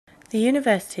The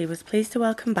university was pleased to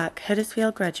welcome back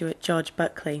Huddersfield graduate George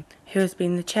Buckley, who has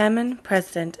been the Chairman,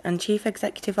 President and Chief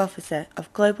Executive Officer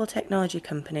of global technology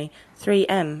company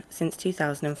 3M since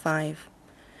 2005.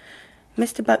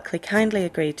 Mr Buckley kindly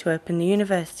agreed to open the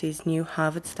university's new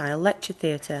Harvard-style lecture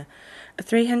theatre, a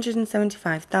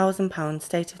 £375,000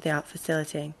 state-of-the-art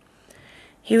facility.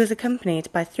 He was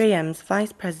accompanied by 3M's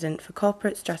Vice President for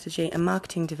Corporate Strategy and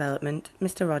Marketing Development,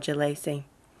 Mr Roger Lacey.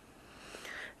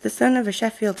 The son of a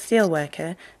Sheffield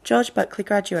steelworker, George Buckley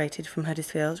graduated from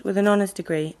Huddersfield with an honours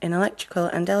degree in electrical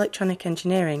and electronic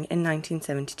engineering in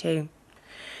 1972.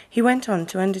 He went on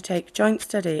to undertake joint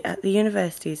study at the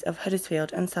universities of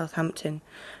Huddersfield and Southampton,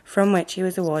 from which he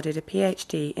was awarded a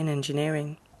PhD in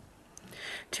engineering.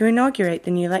 To inaugurate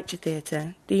the new lecture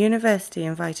theatre, the university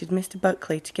invited Mr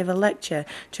Buckley to give a lecture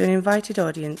to an invited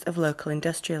audience of local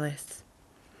industrialists.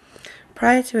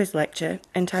 Prior to his lecture,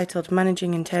 entitled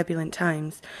Managing in Turbulent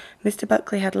Times, Mr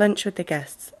Buckley had lunch with the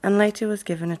guests and later was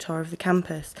given a tour of the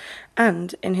campus,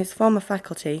 and, in his former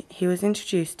faculty, he was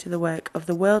introduced to the work of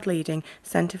the world-leading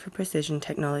Centre for Precision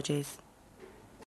Technologies.